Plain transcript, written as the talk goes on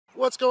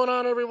What's going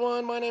on,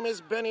 everyone? My name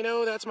is Benny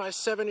No. That's my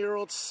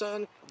 7-year-old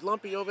son,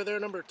 Lumpy, over there,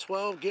 number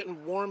 12,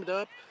 getting warmed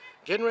up,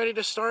 getting ready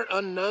to start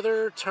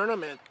another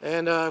tournament.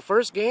 And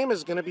first game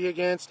is going to be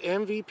against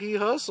MVP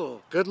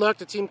Hustle. Good luck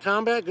to Team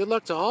Combat. Good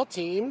luck to all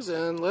teams,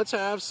 and let's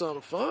have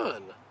some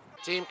fun.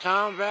 Team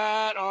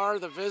Combat are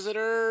the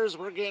visitors.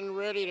 We're getting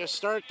ready to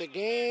start the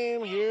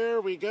game.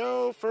 Here we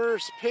go.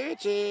 First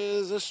pitch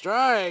is a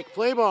strike.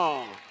 Play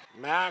ball.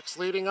 Max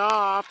leading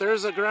off.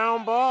 There's a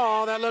ground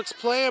ball that looks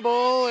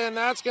playable, and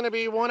that's going to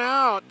be one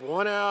out.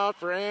 One out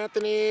for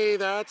Anthony.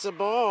 That's a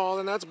ball,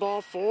 and that's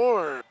ball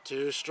 4.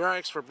 2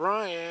 strikes for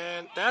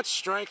Bryant. That's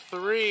strike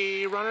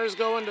 3. Runner's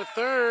going to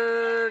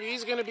third.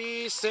 He's going to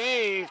be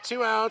saved.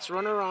 2 outs.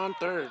 Runner on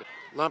third.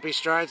 Lumpy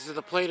strides to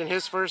the plate in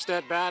his first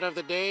at-bat of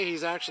the day.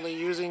 He's actually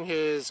using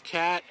his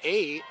Cat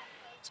 8.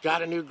 It's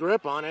got a new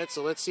grip on it,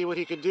 so let's see what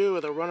he could do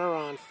with a runner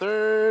on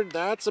third.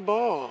 That's a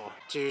ball.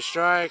 2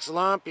 strikes,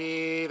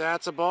 Lumpy.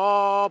 That's a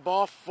ball.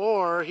 Ball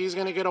 4. He's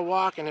going to get a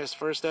walk in his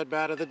first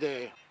at-bat of the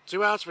day.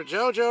 2 outs for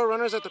JoJo.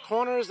 Runners at the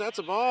corners. That's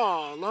a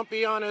ball.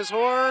 Lumpy on his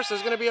horse.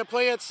 There's going to be a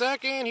play at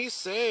second. He's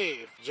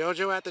safe.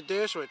 JoJo at the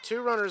dish with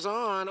 2 runners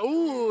on.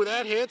 Ooh,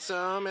 that hits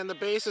him, and the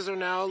bases are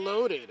now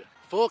loaded.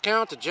 Full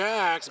count to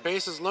Jax,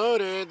 bases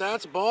loaded.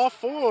 That's ball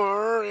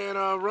 4, and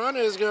a run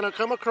is going to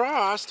come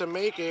across to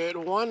make it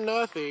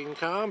 1-0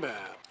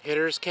 Combat.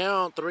 Hitters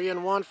count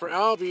 3-1 for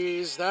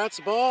Albies. That's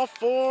ball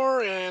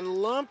 4, and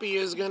Lumpy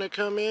is going to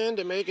come in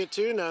to make it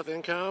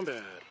 2-0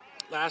 Combat.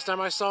 Last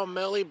time I saw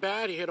Melly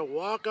bat, he hit a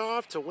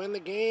walk-off to win the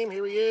game.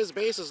 Here he is,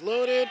 bases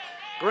loaded.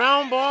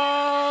 Ground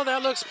ball,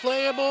 that looks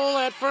playable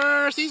at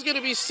first. He's going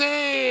to be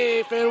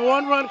safe, and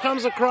 1 run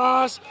comes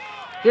across.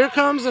 Here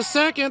comes the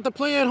second, the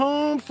play at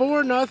home,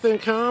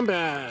 4-0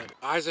 Combat.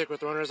 Isaac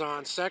with runners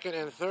on second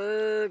and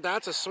third.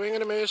 That's a swing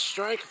and a miss,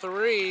 strike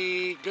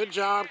 3. Good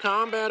job,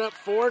 Combat up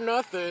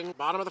 4-0.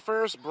 Bottom of the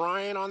first,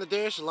 Bryant on the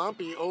dish,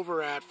 Lumpy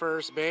over at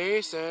first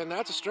base, and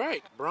that's a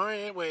strike.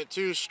 Bryant with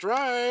 2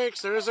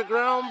 strikes. There's a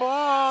ground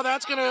ball.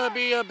 That's going to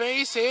be a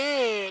base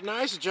hit.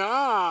 Nice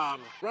job.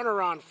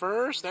 Runner on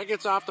first. That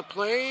gets off the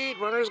plate.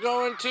 Runner's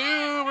going 2.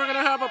 We're going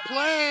to have a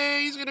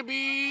play. He's going to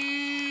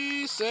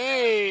be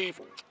safe.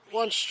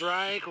 1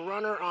 strike,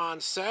 runner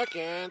on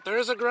second.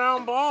 There's a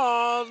ground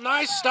ball.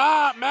 Nice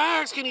stop.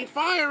 Max, can he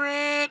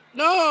fire it?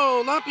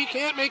 No, Lumpy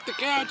can't make the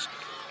catch.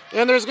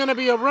 And there's going to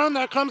be a run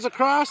that comes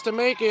across to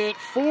make it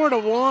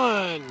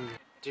 4-1.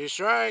 2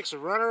 strikes,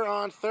 runner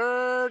on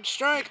third.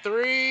 Strike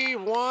 3,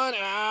 1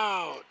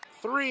 out.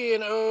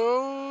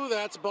 3-0.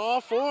 That's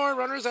ball 4.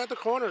 Runners at the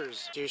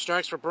corners. 2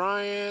 strikes for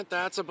Bryant.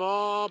 That's a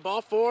ball.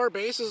 Ball 4.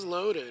 Bases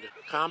loaded.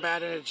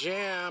 Combat in a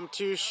jam.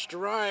 2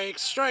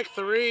 strikes. Strike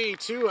 3.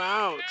 2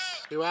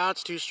 outs. 2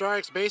 outs. 2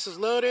 strikes. Bases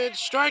loaded.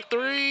 Strike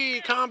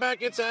 3.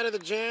 Combat gets out of the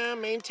jam.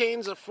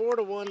 Maintains a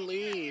 4-1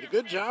 lead.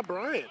 Good job,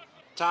 Bryant.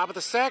 Top of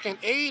the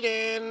second,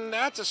 Aiden,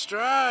 that's a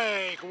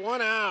strike,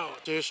 1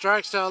 out. 2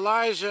 strikes to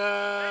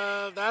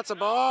Elijah, that's a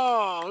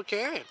ball,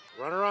 okay.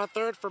 Runner on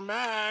third for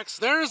Max,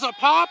 there's a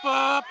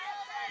pop-up.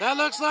 That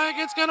looks like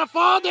it's gonna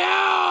fall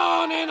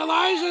down, and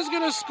Elijah's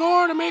gonna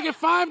score to make it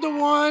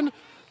 5-1.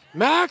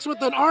 Max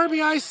with an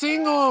RBI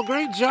single,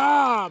 great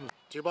job.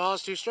 2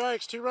 balls, 2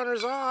 strikes, 2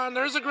 runners on.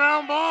 There's a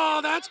ground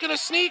ball. That's going to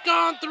sneak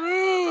on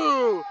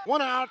through.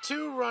 1 out,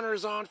 2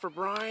 runners on for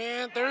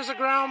Bryant. There's a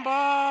ground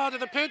ball to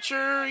the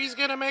pitcher. He's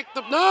going to make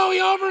the... No, he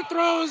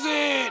overthrows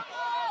it.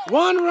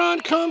 1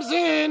 run comes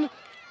in.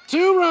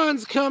 2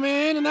 runs come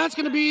in, and that's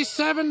going to be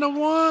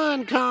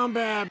 7-1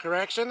 Combat.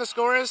 Correction, the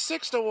score is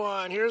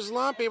 6-1. Here's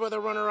Lumpy with a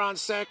runner on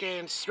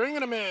second. Swing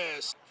and a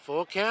miss.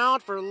 Full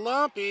count for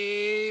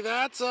Lumpy.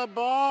 That's a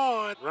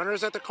ball.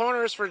 Runners at the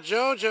corners for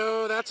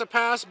JoJo. That's a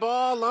pass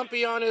ball.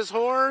 Lumpy on his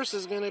horse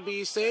is going to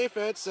be safe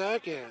at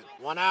second.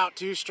 1 out,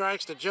 2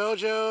 strikes to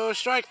JoJo.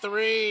 Strike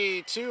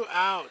 3, 2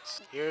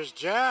 outs. Here's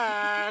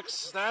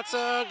Jax. That's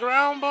a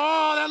ground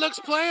ball. That looks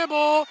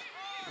playable.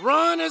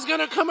 Run is going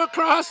to come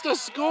across to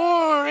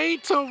score.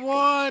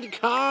 8-1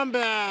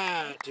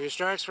 Combat. 2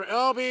 strikes for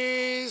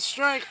Elbies.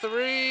 Strike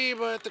 3,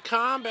 but the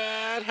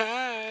Combat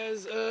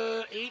has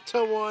a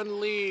 8-1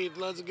 lead.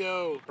 Let's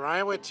go.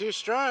 Bryant with 2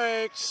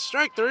 strikes.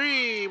 Strike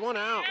 3, 1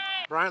 out.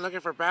 Bryant looking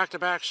for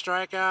back-to-back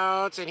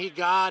strikeouts, and he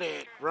got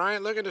it.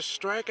 Bryant looking to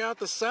strike out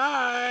the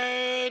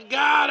side.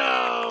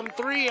 Got him.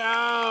 3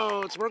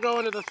 outs. We're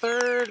going to the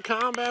third.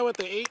 Combat with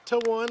the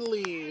 8-1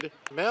 lead.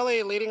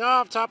 Melly leading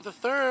off top of the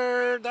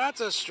third.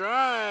 That's a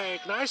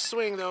strike. Nice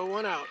swing, though.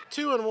 1 out.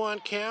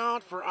 2-1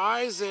 count for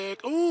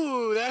Isaac.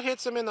 Ooh, that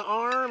hits him in the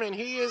arm, and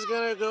he is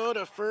going to go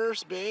to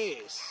first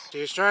base.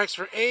 2 strikes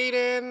for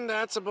Aiden.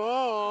 That's a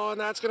ball, and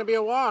that's going to be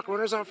a walk.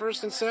 Runners on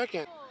first and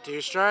second.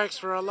 2 strikes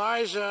for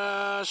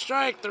Elijah.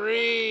 Strike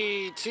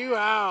 3. 2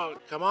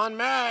 out. Come on,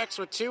 Max,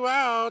 with 2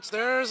 outs.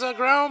 There's a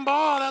ground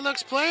ball. That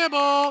looks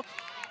playable.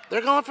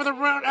 They're going for the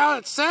run out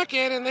at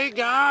second, and they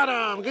got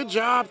him. Good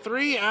job.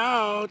 3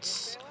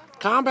 outs.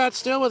 Combat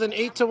still with an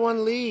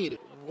 8-1 lead.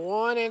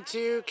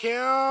 1-2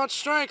 count.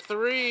 Strike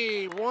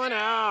 3. 1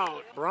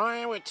 out.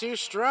 Brian with 2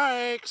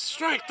 strikes.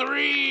 Strike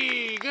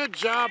 3. Good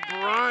job,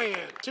 Brian.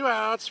 2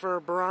 outs for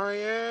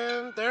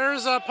Brian.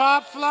 There's a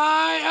pop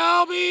fly.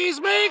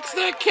 Albies makes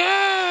the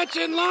catch.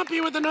 And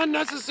Lumpy with an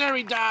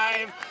unnecessary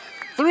dive.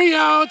 3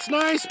 outs.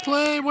 Nice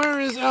play. Where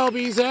is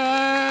Albies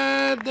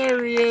at?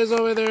 There he is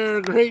over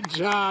there. Great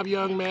job,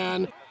 young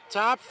man.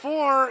 Top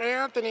 4,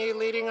 Anthony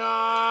leading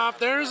off.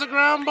 There's a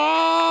ground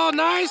ball.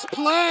 Nice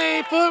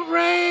play. Foot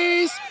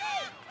race.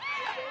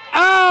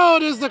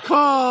 Out is the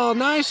call.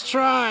 Nice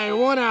try.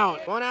 1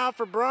 out. 1 out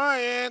for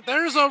Bryant.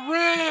 There's a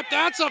rip.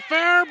 That's a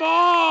fair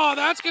ball.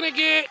 That's going to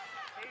get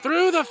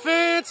through the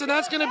fence, and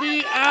that's going to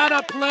be out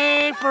of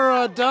play for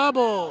a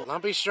double.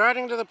 Lumpy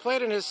striding to the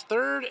plate in his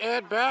 3rd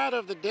at-bat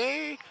of the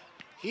day.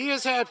 He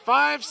has had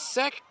 5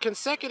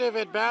 consecutive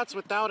at-bats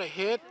without a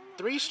hit,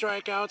 3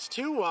 strikeouts,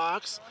 2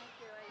 walks.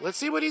 Let's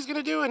see what he's going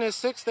to do in his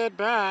 6th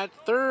at-bat,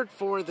 3rd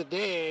for the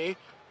day.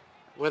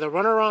 With a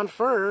runner on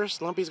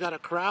first, Lumpy's got a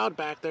crowd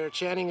back there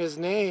chanting his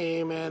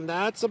name, and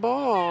that's a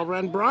ball.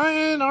 And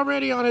Brian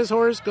already on his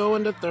horse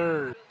going to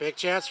 3rd. Big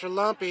chance for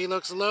Lumpy,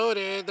 looks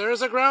loaded.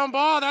 There's a ground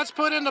ball, that's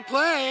put into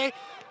play.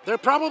 They're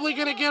probably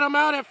going to get him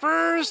out at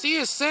first. He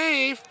is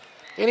safe,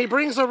 and he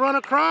brings a run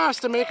across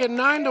to make it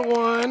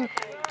 9-1.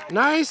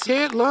 Nice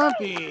hit,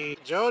 Lumpy.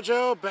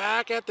 JoJo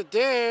back at the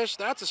dish.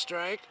 That's a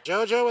strike.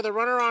 JoJo with a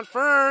runner on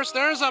first.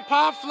 There's a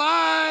pop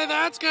fly.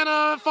 That's going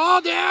to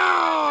fall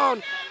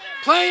down.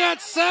 Play at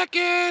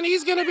second.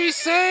 He's going to be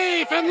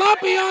safe. And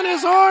Lumpy on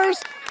his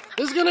horse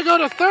is going to go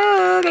to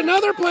 3rd.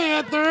 Another play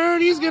at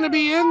 3rd. He's going to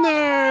be in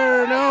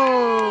there.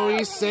 No,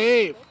 he's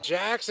safe.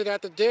 Jackson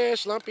at the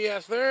dish. Lumpy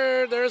at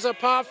 3rd. There's a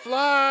pop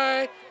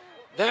fly.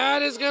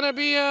 That is going to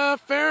be a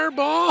fair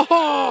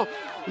ball.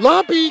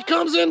 Lumpy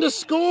comes in to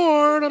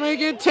score to make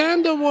it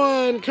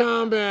 10-1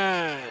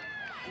 combat.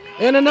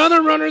 And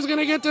another runner is going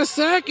to get to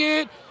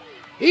 2nd.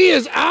 He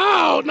is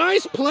out.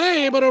 Nice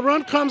play, but a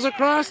run comes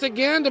across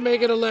again to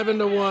make it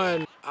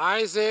 11-1.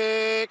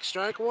 Isaac,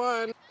 strike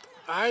 1.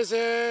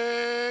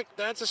 Isaac,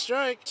 that's a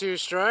strike. 2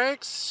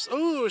 strikes.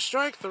 Ooh,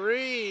 strike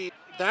 3.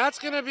 That's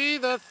going to be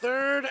the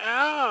 3rd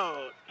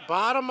out.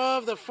 Bottom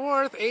of the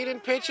 4th,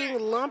 Aiden pitching.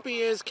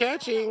 Lumpy is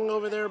catching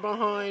over there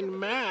behind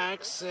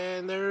Max.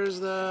 And there's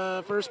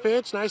the first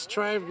pitch. Nice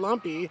try,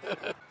 Lumpy.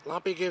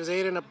 Lumpy gives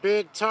Aiden a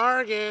big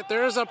target.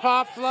 There's a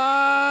pop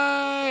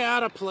fly.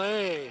 Out of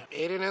play.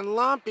 Aiden and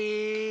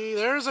Lumpy.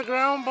 There's a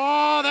ground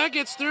ball. That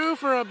gets through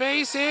for a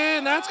base hit.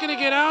 And that's going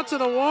to get out to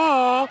the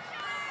wall.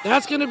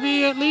 That's going to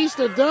be at least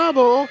a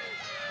double.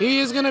 He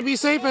is going to be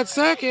safe at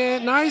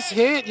 2nd. Nice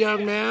hit,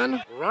 young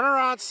man. Runner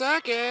on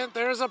 2nd.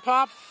 There's a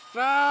pop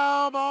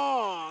foul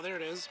ball. There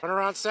it is. Runner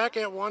on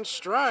 2nd. 1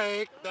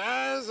 strike.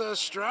 That is a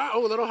strike.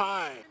 Oh, a little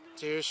high.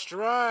 2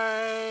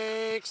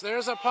 strikes.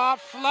 There's a pop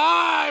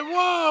fly.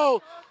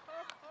 Whoa.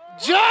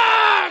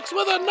 Jax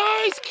with a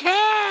nice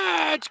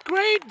catch.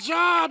 Great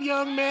job,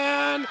 young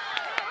man.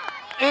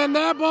 And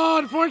that ball,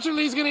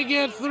 unfortunately, is going to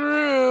get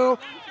through.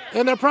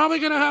 And they're probably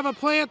going to have a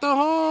play at the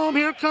home.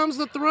 Here comes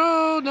the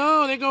throw.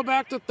 No, they go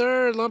back to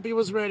 3rd. Lumpy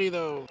was ready,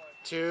 though.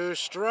 2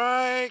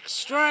 strikes.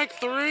 Strike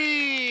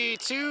 3.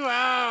 2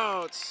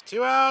 outs.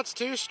 2 outs,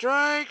 2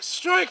 strikes.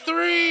 Strike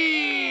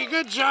 3.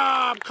 Good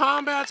job.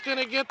 Combat's going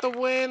to get the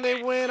win.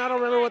 They win. I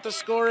don't remember what the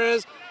score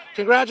is.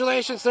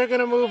 Congratulations. They're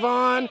going to move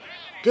on.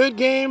 Good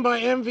game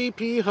by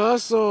MVP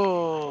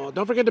Hustle.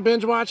 Don't forget to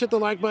binge watch. Hit the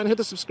like button. Hit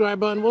the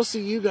subscribe button. We'll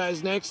see you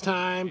guys next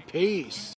time. Peace.